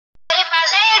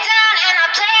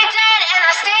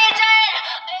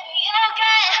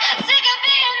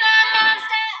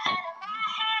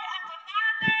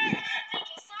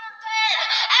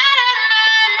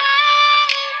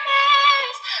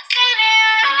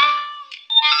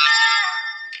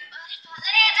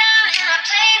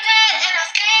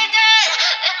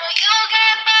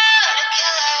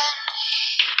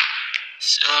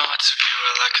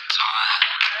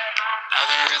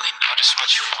what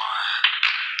you want.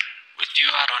 With you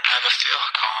I don't ever feel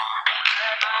calm.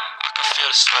 I can feel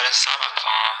the sweat inside my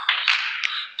palm.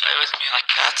 Play with me like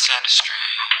cats and a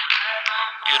string.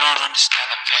 You don't understand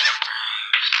the pain it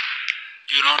brings.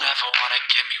 You don't ever wanna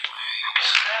give me wings.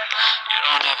 You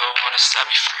don't ever wanna set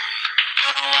me free. You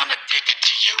know I'm addicted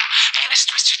to you, and it's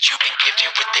twisted. You've been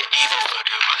gifted with the evil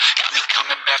voodoo. Got me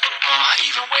coming back for more,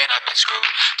 even when I've been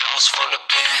screwed. Dolls full of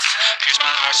pins, pierce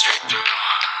my heart straight through.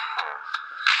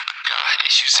 Got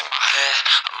issues in my head,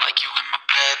 I like you in my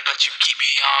bed, but you keep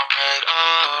me on red.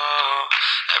 Oh,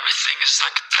 everything is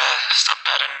like a test. I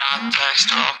better not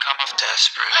text or I'll come off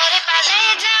desperate. But if I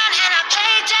lay down and I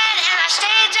play dead and I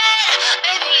stay dead,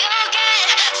 baby you'll get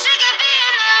sick of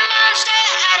being the monster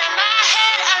out of my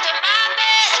head, under my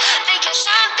bed, thinking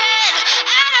something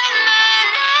out of my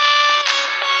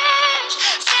nightmares,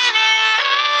 standing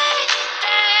right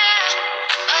there.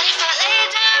 But if I lay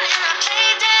down and I play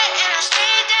dead and I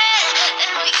stay dead,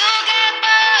 then will you get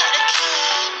bored of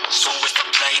killing me? So if I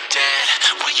play dead,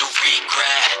 will you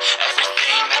regret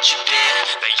everything that you did,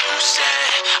 that you said?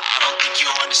 I don't think you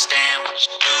understand what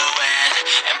you're doing,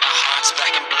 and my heart's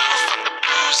black and blue from the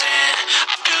bruising.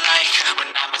 I feel like when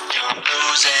I'm with you I'm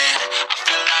losing. I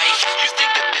feel like you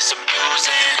think that this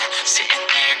amusing, sitting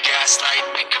there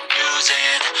gaslighting and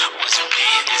confusing. Was it me?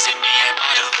 Is it me? Am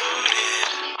I deluded?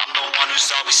 I'm the one who's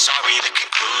always sorry, the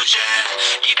conclusion,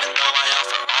 even though I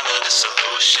offer all of the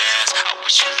solutions. I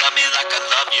wish you loved me like I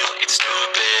love you, it's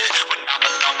stupid. When I'm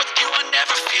alone with you I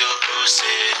never feel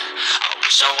lucid. I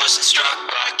wish I wasn't struck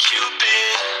by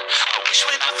Cupid. I wish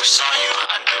when I first saw you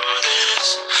I knew this.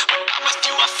 When I'm with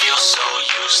you I feel so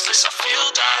useless, I feel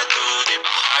diluted,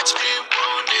 my heart's been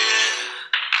wounded.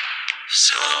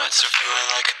 Silhouettes are feeling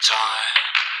like a taunt.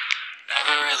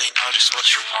 Never really know just what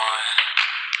you want.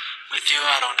 With you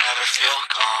I don't ever feel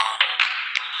calm.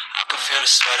 I can feel the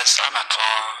sweat inside my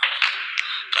palm.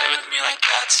 Play with me like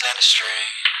cats and a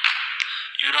string.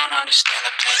 You don't understand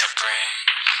the pain it brings.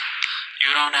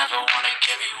 You don't ever wanna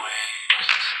give me wings.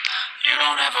 You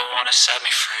don't ever wanna set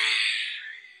me free.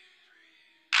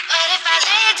 But if I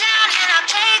lay down and I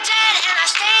play dead and I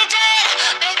stay dead,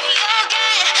 baby you'll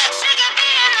get sick of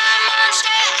being the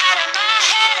monster out of my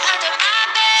head, under my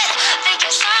bed,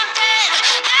 thinking something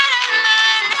out of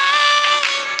my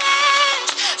nightmares,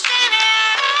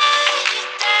 standing right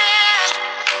there.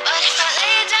 But if I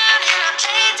lay down and I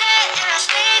play dead and I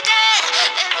stay dead,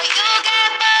 then will you get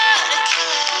bored of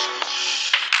killing me?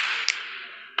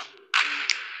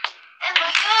 And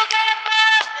will you get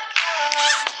bored of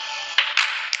killing me?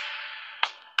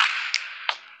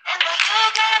 And will you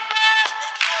get bored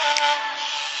of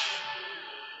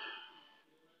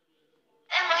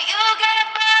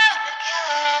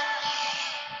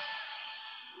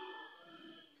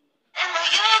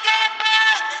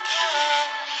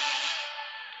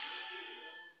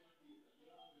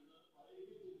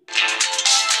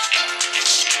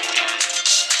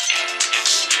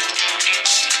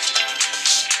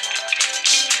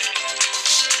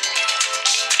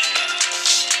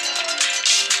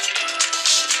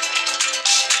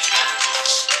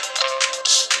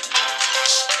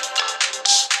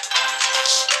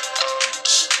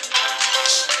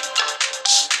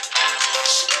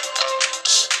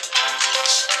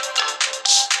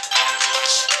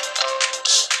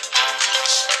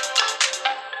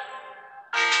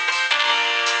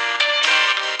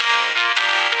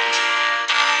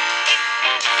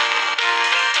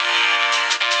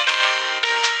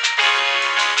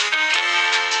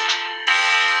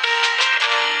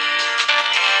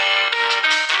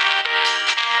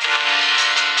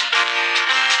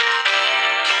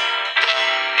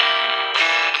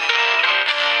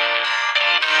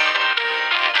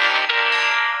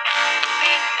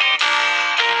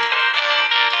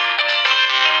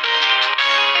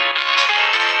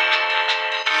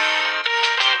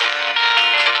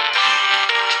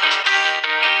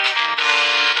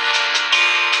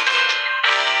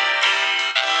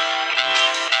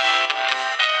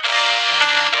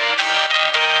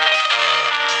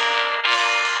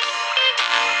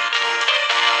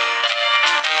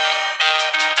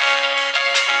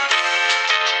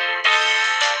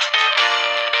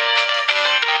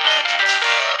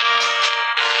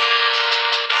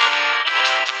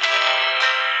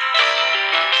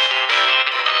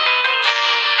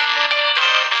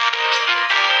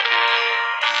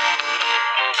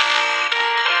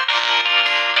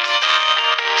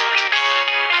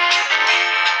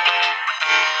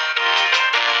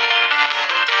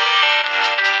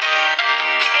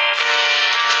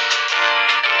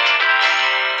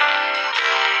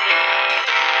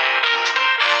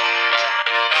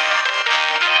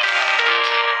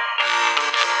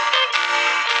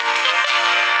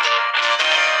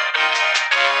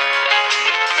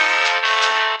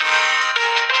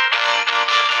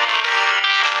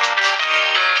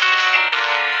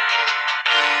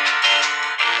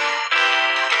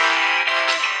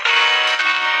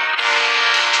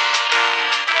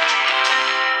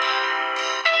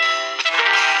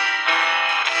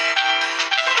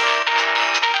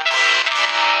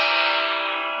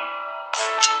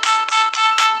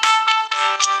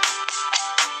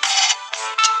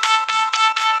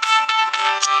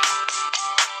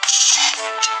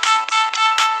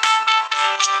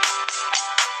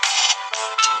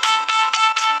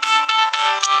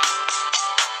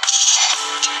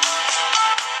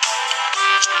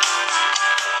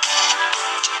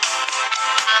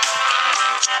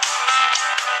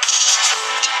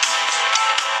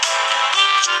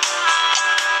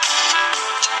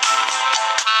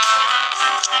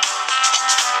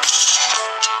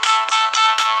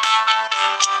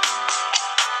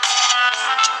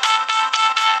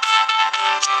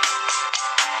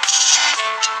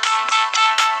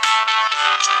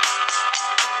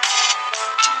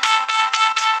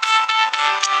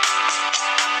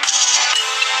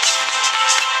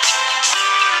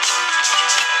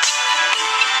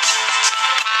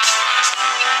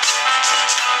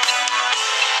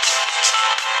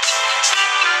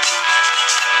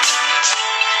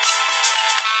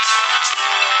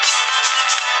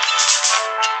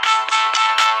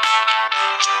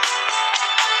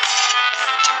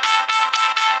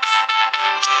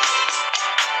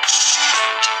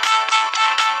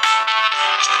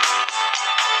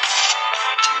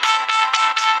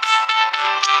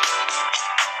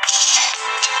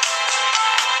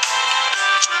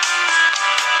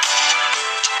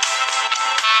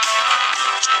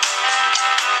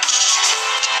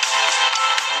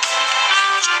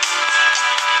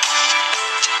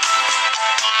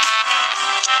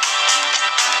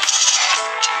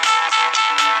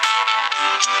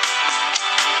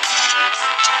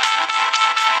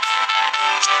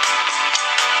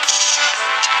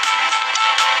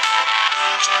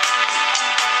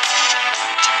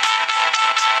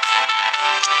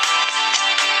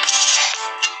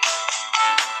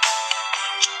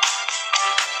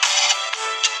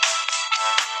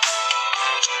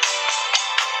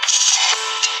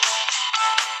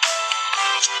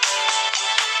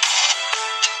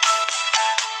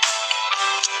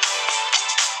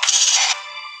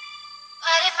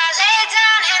if I lay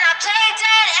down and I play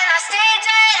dead and I stay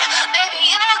dead, maybe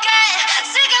you'll get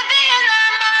sick of being the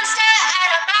monster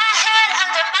out of my head,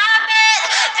 under my bed,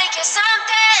 thinking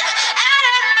something out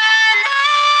of my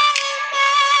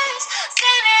nightmares.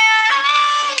 See me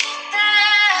right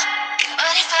there.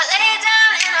 But if I lay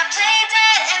down and I play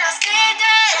dead and I stay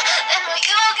dead, then will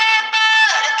you get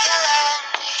bored of killing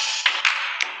me?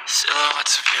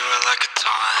 Silhouettes of you are like a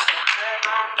taunt.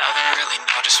 Never really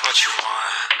know just what you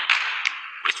want.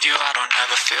 With you I don't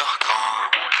ever feel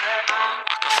calm.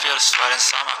 I can feel the sweat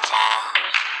inside my palm.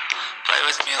 Play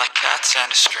with me like cats and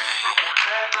a string.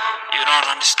 You don't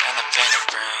understand the pain it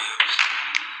brings.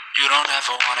 You don't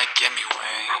ever wanna give me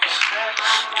wings.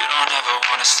 You don't ever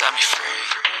wanna set me free.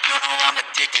 You know I'm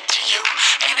addicted to you,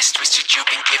 and it's twisted. You've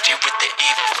been gifted with the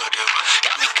evil voodoo.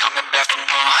 Got me coming back for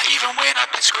more, even when I've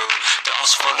been screwed.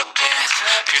 Dolls full of pins,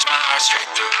 pierce my heart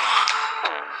straight through.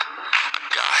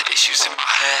 Got issues in my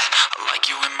head, I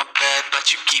like you in my bed,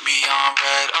 but you keep me on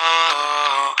red.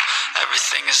 Oh,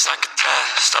 everything is like a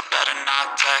test. I better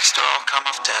not text or I'll come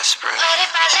off desperate. But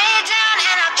if I lay down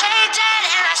and I play dead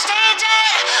and I stay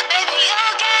dead, maybe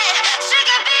you'll get sick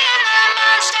of being the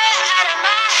monster out of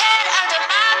my head, under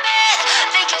my bed,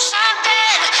 thinking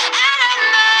something out of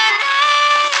my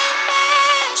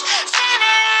nightmares. See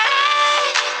me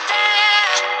right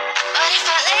there. But if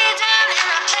I lay down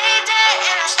and I play dead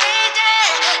and I stay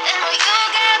dead, then will you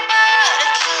get bored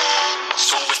of killing me?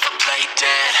 So if I play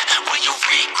dead, will you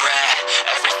regret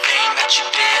everything that you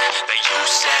did, that you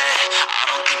said? I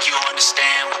don't think you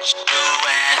understand what you're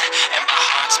doing, and my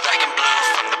heart's black and blue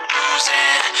from the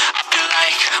bruising. I feel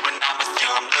like when I'm with you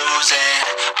I'm losing.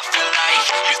 I feel like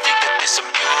you think that this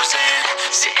amusing,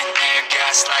 sitting there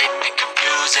gaslighting and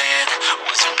confusing.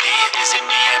 Was it me? Is it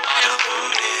me? Am I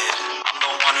deluded? I'm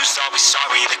the one who's always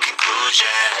sorry, the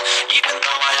conclusion. Even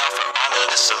though I offer all of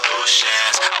the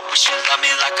solutions, I wish you loved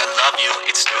me like I love you,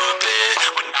 it's stupid.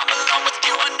 When I'm alone with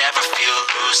you I never feel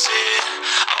lucid.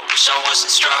 I wish I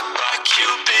wasn't struck by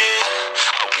Cupid.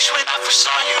 I wish when I first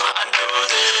saw you I knew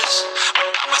this.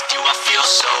 When I'm with you I feel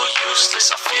so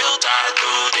useless. I feel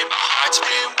diluted, my heart's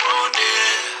been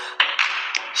wounded.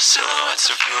 Silhouettes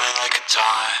of you are like a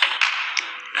taunt.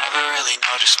 Never really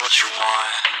know just what you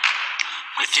want.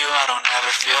 With you I don't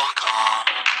ever feel calm.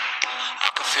 I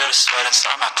can feel the sweat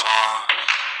inside my palm.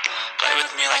 Play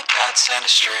with me like cats and a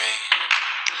string.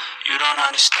 You don't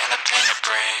understand the pain it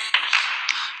brings.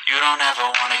 You don't ever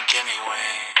wanna give me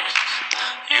wings.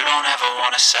 You don't ever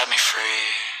wanna set me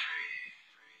free.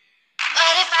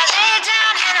 But if I lay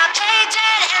down and I play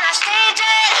dead and I stay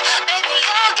dead, maybe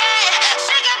you'll get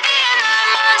sick of being the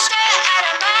monster out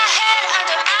of my head,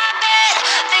 under my bed,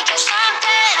 thinking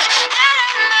something out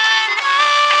of my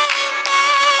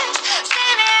nightmares.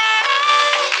 See me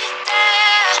right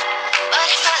there. But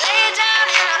if I lay down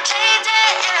and I play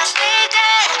dead and I stay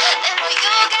dead, then will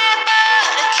you get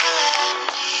bored of killing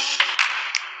me?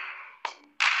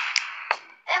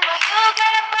 Then will you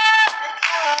get bored of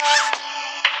killing me?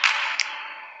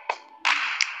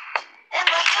 And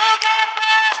will you get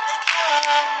bored of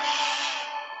killing me?